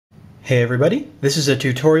Hey everybody, this is a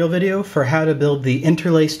tutorial video for how to build the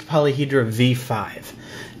Interlaced Polyhedra V5.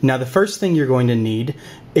 Now the first thing you're going to need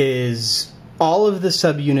is all of the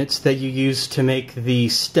subunits that you use to make the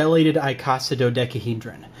stellated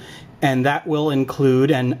icosidodecahedron. And that will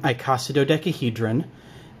include an icosidodecahedron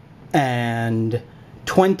and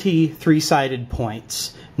 20 three-sided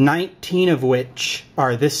points, 19 of which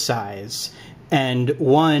are this size, and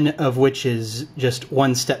one of which is just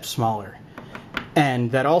one step smaller.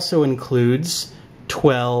 And that also includes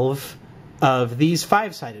 12 of these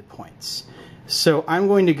 5-sided points. So I'm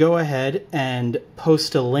going to go ahead and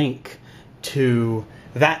post a link to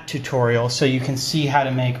that tutorial so you can see how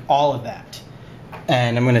to make all of that.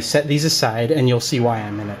 And I'm going to set these aside and you'll see why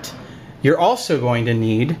I'm in it. You're also going to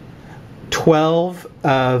need 12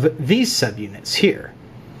 of these subunits here.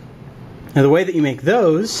 Now the way that you make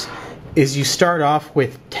those is you start off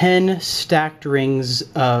with 10 stacked rings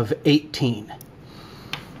of 18.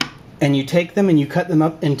 And you take them and you cut them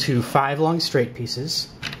up into 5 long straight pieces.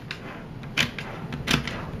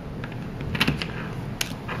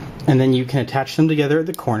 And then you can attach them together at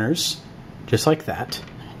the corners, just like that.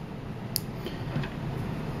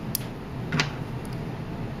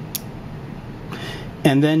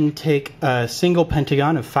 And then take a single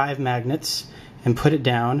pentagon of 5 magnets and put it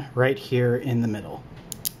down right here in the middle.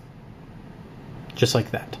 Just like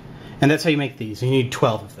that. And that's how you make these. You need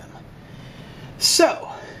 12 of them. So,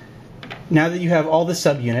 now that you have all the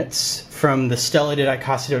subunits from the stellated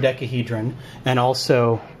icosidodecahedron and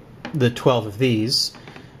also the 12 of these,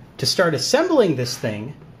 to start assembling this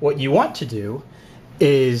thing, what you want to do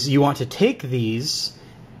is you want to take these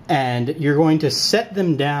and you're going to set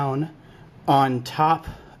them down on top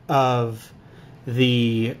of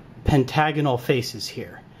the pentagonal faces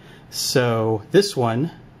here. So this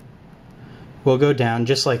one will go down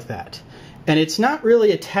just like that. And it's not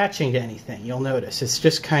really attaching to anything, you'll notice. It's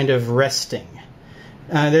just kind of resting.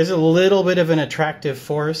 There's a little bit of an attractive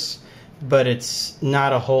force, but it's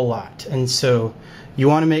not a whole lot. And so you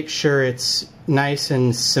want to make sure it's nice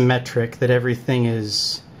and symmetric, that everything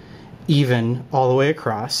is even all the way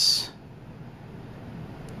across.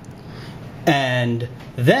 And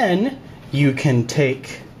then you can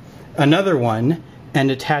take another one and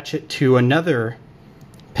attach it to another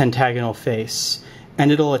pentagonal face. And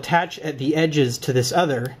it'll attach at the edges to this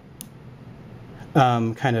other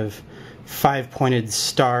kind of 5-pointed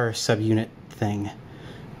star subunit thing.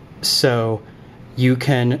 So you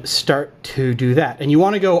can start to do that. And you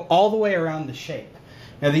want to go all the way around the shape.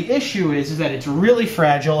 Now the issue is that it's really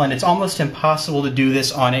fragile and it's almost impossible to do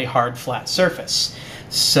this on a hard flat surface.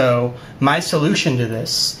 So my solution to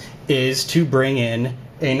this is to bring in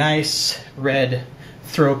a nice red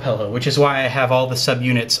throw pillow, which is why I have all the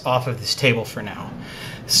subunits off of this table for now.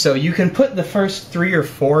 So you can put the first 3 or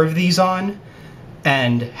 4 of these on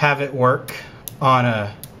and have it work on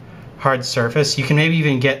a hard surface. You can maybe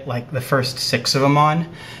even get like the first 6 of them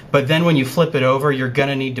on, but then when you flip it over, you're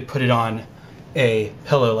gonna need to put it on a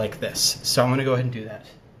pillow like this. So I'm gonna go ahead and do that.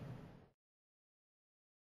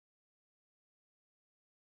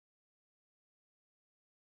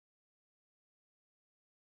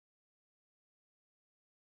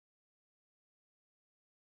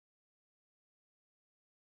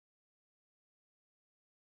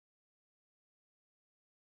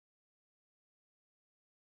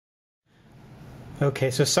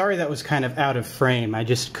 Okay, so sorry that was kind of out of frame. I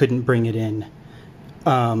just couldn't bring it in.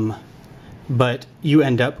 But you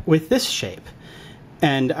end up with this shape.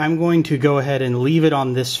 And I'm going to go ahead and leave it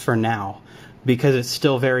on this for now because it's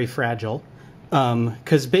still very fragile.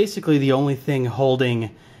 Because basically the only thing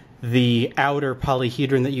holding the outer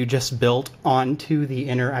polyhedron that you just built onto the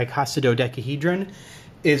inner icosidodecahedron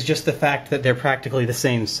is just the fact that they're practically the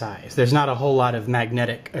same size. There's not a whole lot of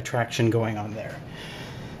magnetic attraction going on there.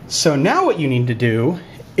 So now what you need to do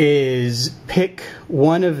is pick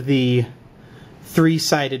one of the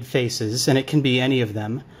 3-sided faces, and it can be any of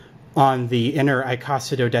them, on the inner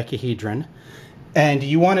icosidodecahedron. And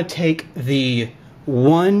you want to take the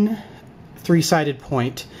one 3-sided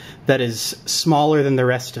point that is smaller than the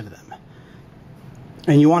rest of them.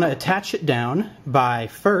 And you want to attach it down by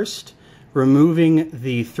first removing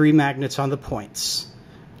the 3 magnets on the points,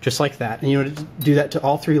 just like that. And you want to do that to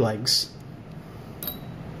all 3 legs.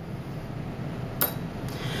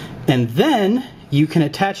 And then you can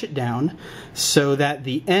attach it down so that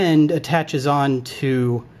the end attaches on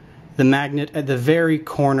to the magnet at the very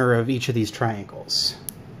corner of each of these triangles.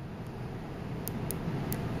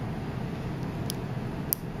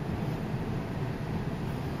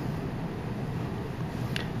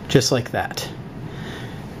 Just like that.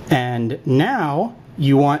 And now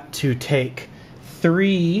you want to take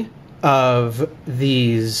 3 of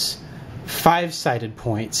these 5-sided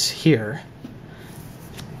points here,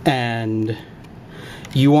 and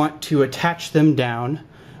you want to attach them down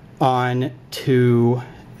onto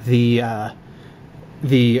the kind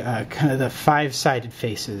of the 5-sided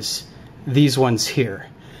faces, these ones here.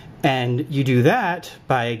 And you do that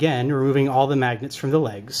by, again, removing all the magnets from the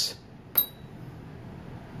legs.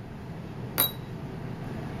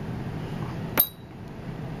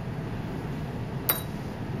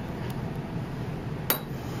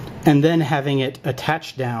 And then having it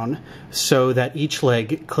attached down so that each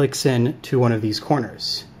leg clicks in to one of these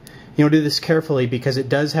corners. You want to do this carefully because it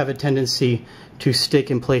does have a tendency to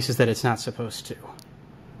stick in places that it's not supposed to.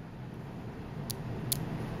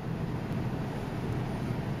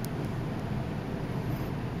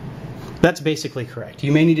 That's basically correct.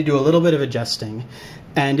 You may need to do a little bit of adjusting.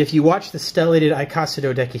 And if you watch the stellated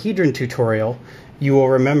icosidodecahedron tutorial, you will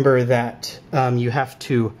remember that you have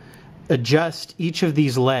to adjust each of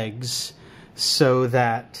these legs so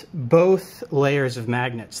that both layers of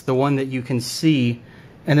magnets, the one that you can see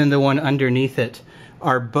and then the one underneath it,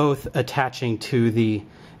 are both attaching to the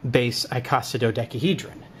base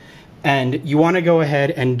icosidodecahedron. And you want to go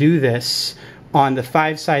ahead and do this on the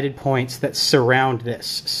 5-sided points that surround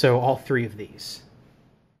this, so all 3 of these.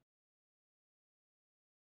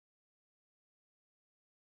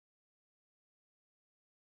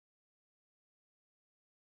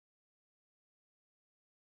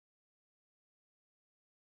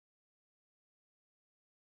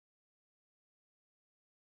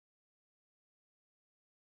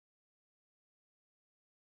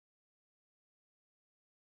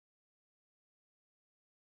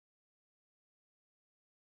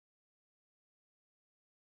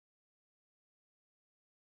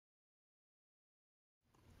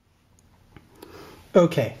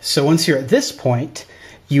 Okay, so once you're at this point,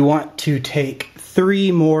 you want to take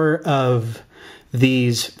 3 more of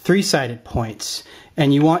these 3-sided points,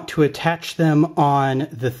 and you want to attach them on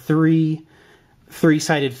the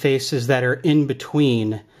 3-sided faces that are in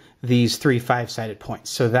between these 3 5-sided points.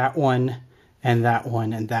 So that one, and that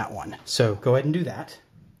one, and that one. So go ahead and do that.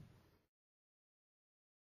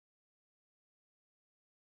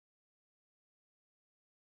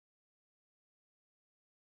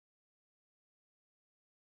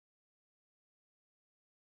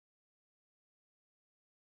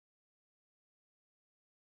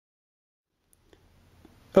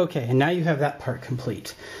 Okay, and now you have that part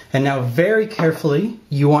complete. And now very carefully,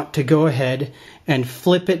 you want to go ahead and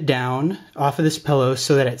flip it down off of this pillow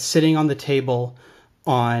so that it's sitting on the table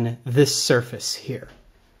on this surface here.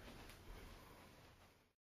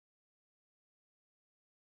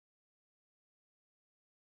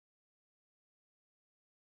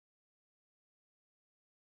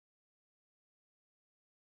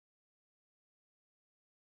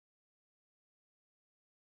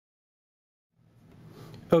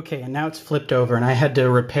 Okay, and now it's flipped over, and I had to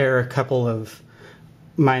repair a couple of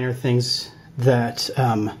minor things that,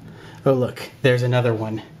 oh look, there's another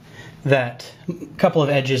one. That couple of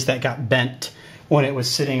edges that got bent when it was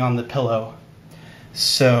sitting on the pillow.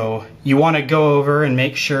 So you want to go over and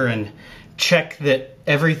make sure and check that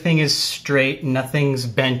everything is straight, nothing's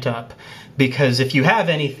bent up. Because if you have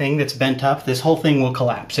anything that's bent up, this whole thing will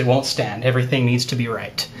collapse. It won't stand. Everything needs to be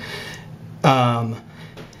right.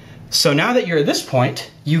 So now that you're at this point,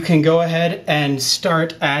 you can go ahead and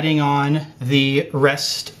start adding on the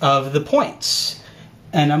rest of the points.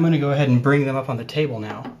 And I'm going to go ahead and bring them up on the table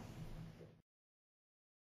now.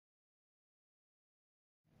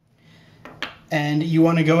 And you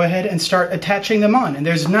want to go ahead and start attaching them on. And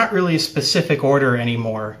there's not really a specific order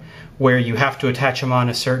anymore where you have to attach them on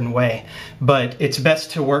a certain way, but it's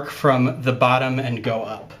best to work from the bottom and go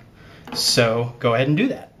up. So go ahead and do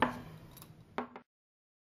that.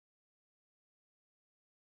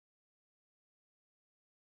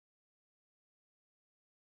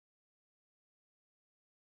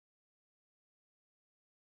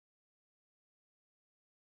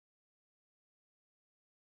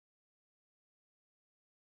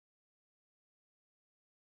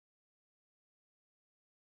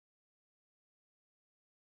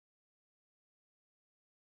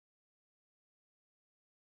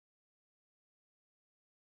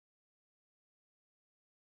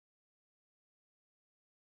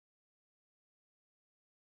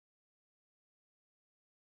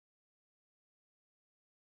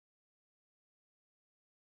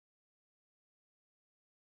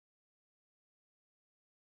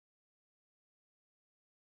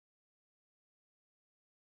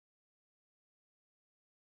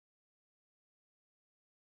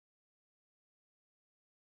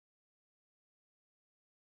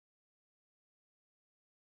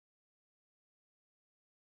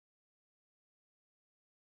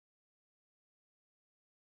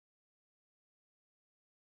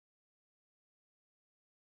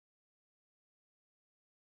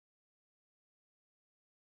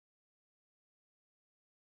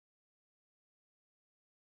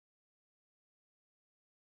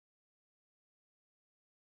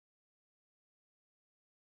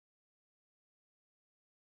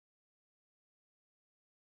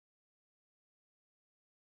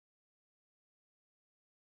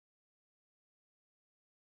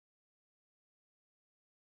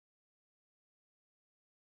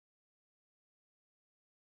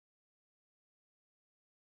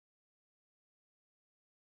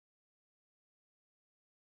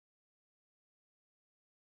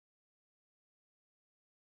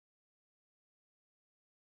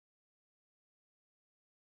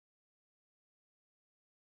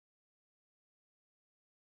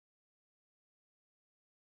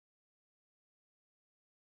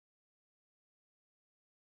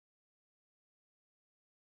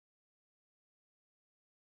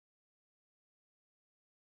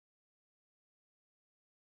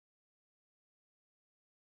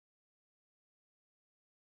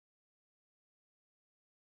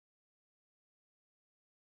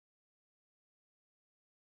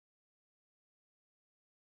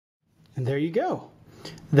 And there you go.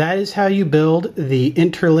 That is how you build the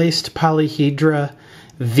Interlaced Polyhedra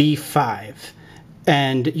V5.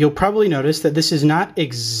 And you'll probably notice that this is not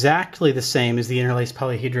exactly the same as the Interlaced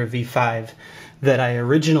Polyhedra V5 that I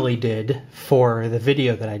originally did for the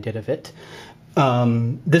video that I did of it.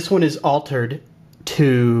 This one is altered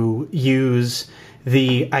to use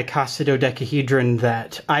the icosidodecahedron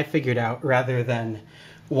that I figured out rather than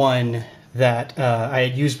one that I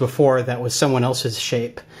had used before that was someone else's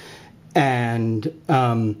shape. And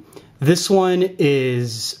this one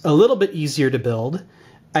is a little bit easier to build.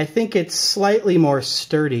 I think it's slightly more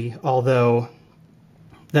sturdy, although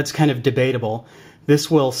that's kind of debatable.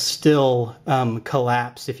 This will still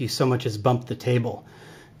collapse if you so much as bump the table.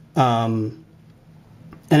 And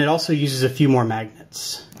it also uses a few more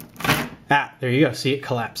magnets. Ah, there you go. See, it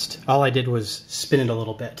collapsed. All I did was spin it a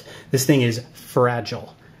little bit. This thing is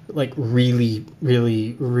fragile. Like really,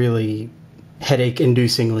 really, really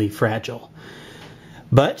headache-inducingly fragile.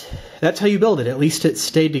 But that's how you build it. At least it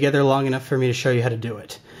stayed together long enough for me to show you how to do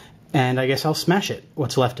it. And I guess I'll smash it,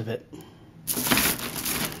 what's left of it.